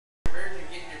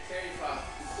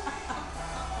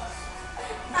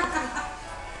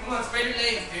Come on, spread your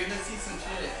legs, dude. Let's see some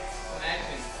shit. Some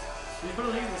action. You put a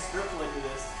leg in the strip like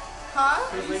this.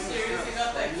 Huh? Are you serious? You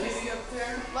got that kitty up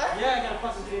there? What? Yeah, I got a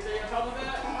fucking kitty there. You have a problem with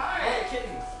that? Alright. Oh,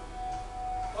 kittens.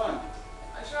 Fun.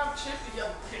 I should have Chippy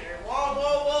up there. Whoa,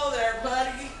 whoa, whoa there,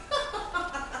 buddy.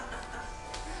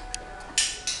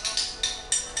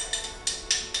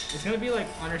 It's gonna be like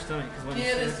on her stomach because when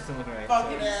Get it's gonna look right.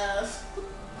 fucking ass.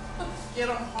 Get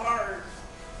him hard.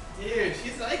 Dude,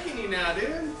 she's liking you now,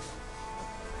 dude.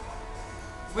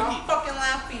 Stop fucking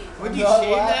laughing. What'd you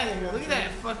shave that? Look at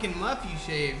that fucking muff you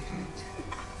shaved.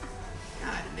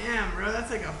 God damn, bro.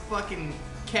 That's like a fucking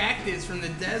cactus from the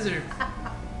desert.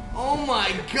 Oh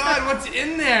my god, what's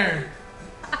in there?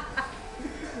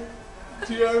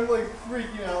 Dude, I'm like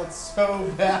freaking out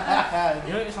so bad.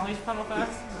 You know what song you should put on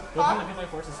fast? Go Huh? from the Goodbye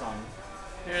Horses song.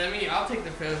 Here, I'll take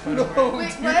the photo. No,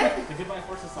 Wait, what? The Goodbye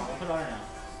Horses song. I'll put it on her now.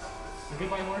 The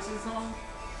Goodbye Horses song?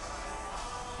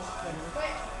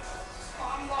 Wait.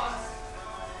 Oh, I'm lost.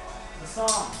 The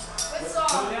song. What Go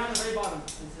song? down to the very bottom.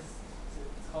 It's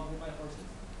called Goodbye Horses.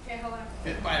 Okay, hold on.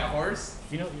 Bit by a horse?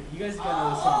 You know, you guys gotta know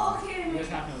the song. okay, You guys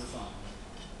have to know the song.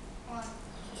 Hold on.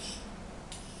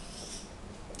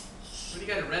 What, you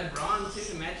got a red bra too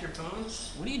to match your phone?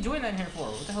 What are you doing that in here for?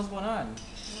 What the hell's going on?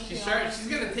 She's gonna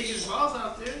take his balls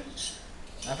off, dude.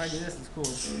 After I do this, it's cool.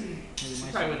 She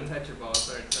probably wouldn't touch your balls,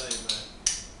 sorry to tell you, but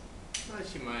well,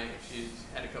 she might if she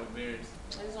had a couple beers.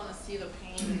 I just want to see the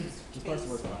pain in his This part's the face.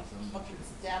 worst part. So. Fucking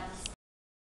stab this.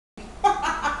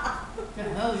 What the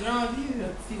hell is wrong with you?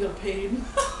 See the pain.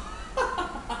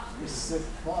 You're sick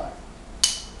fuck.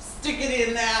 Stick it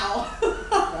in now.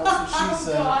 That's what she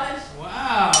said. Gosh.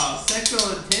 Wow,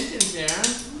 sexual attention,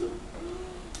 Darren.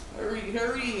 Hurry,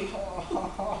 hurry.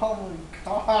 Oh my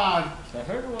god. I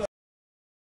heard what?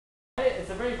 It's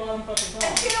the very bottom fucking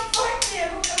I song. can't find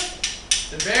it.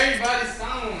 The very body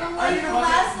song. The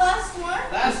last one?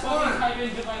 Last Fucking one. type in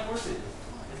Goodbye Horses.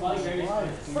 It's probably very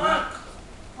expensive. Fuck.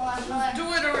 Hold on, hold on. Do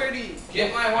it already.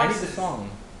 Get my I need horses. the song.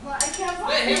 Well, I can't Let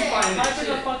find him it. find it. Type in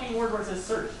the Shit. fucking word where it says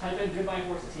search. Type in Goodbye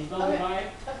Horses. Can you spell Okay. goodbye?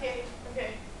 Okay, okay.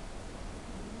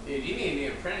 Dude, you need to be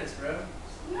an apprentice, bro.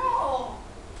 No.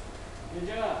 Good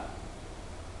job.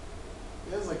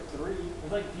 There's like 3.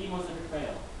 It's like the most epic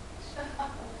fail.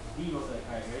 The most epic.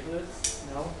 Alright, ready for this?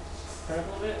 No. Turn up a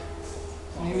little bit.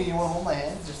 You mean you want to hold my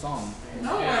hand? It's your song.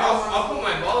 No, Yeah, I'll put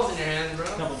my balls in your hands, bro.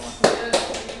 Couple more.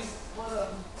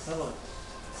 Couple.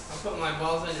 I'll put my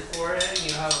balls on your forehead and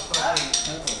you'll have a fucking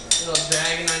little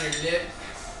dragon on your dick.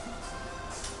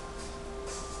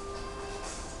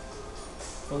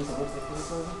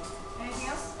 Anything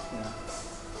else? Yeah.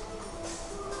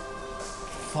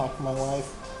 Fuck my life.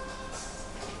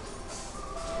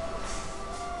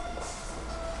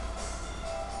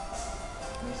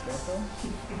 Nice girlfriend.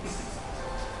 Keep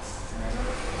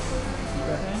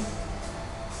that thing.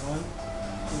 1, 2,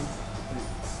 3.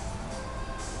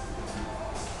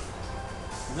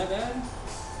 Is that bad?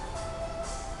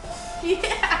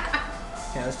 Yeah.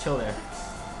 Okay, let's chill there.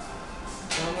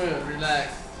 Don't move,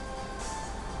 relax.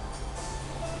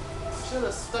 should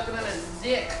have stuck it in his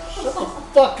dick. Shut the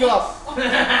fuck up.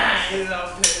 He's all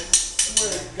pissed. I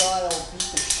swear to God, I'll beat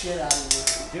the shit out of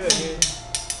you. Do it, dude.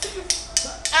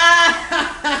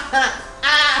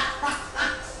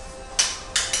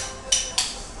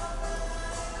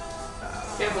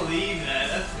 Can't believe that.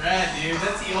 That's rad, dude.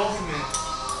 That's the ultimate.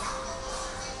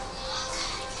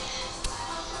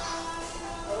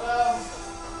 Hello.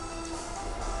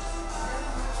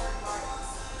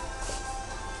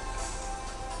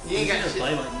 You ain't got Just shit.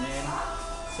 play button, man.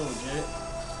 So legit.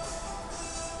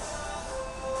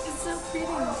 It's so pretty.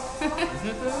 Isn't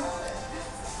it though?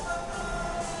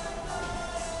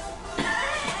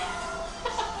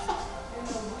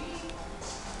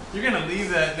 You're gonna leave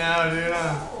that now, dude.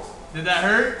 Did that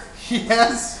hurt?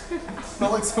 Yes.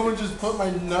 Felt like someone just put my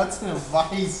nuts in a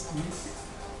vice.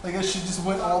 Like I should just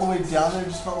went all the way down there.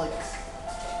 Just felt like I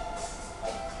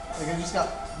just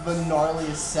got the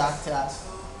gnarliest sack task.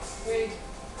 Wait.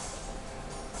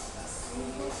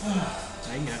 I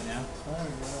can get up now. There we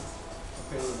go.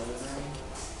 Okay, with another thing.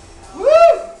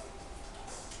 Woo!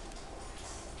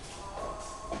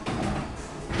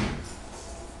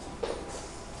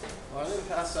 Well, I didn't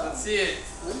pass up. Let's see it.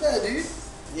 Look at that, dude.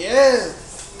 Yes.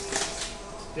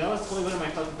 Dude, I was totally put in my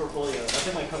fucking portfolio. That's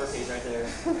in my cover page right there.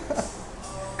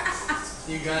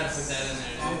 You gotta put that in there,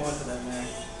 I'm dude. going for that, man.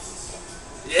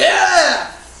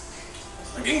 Yeah!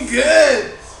 Looking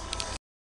good!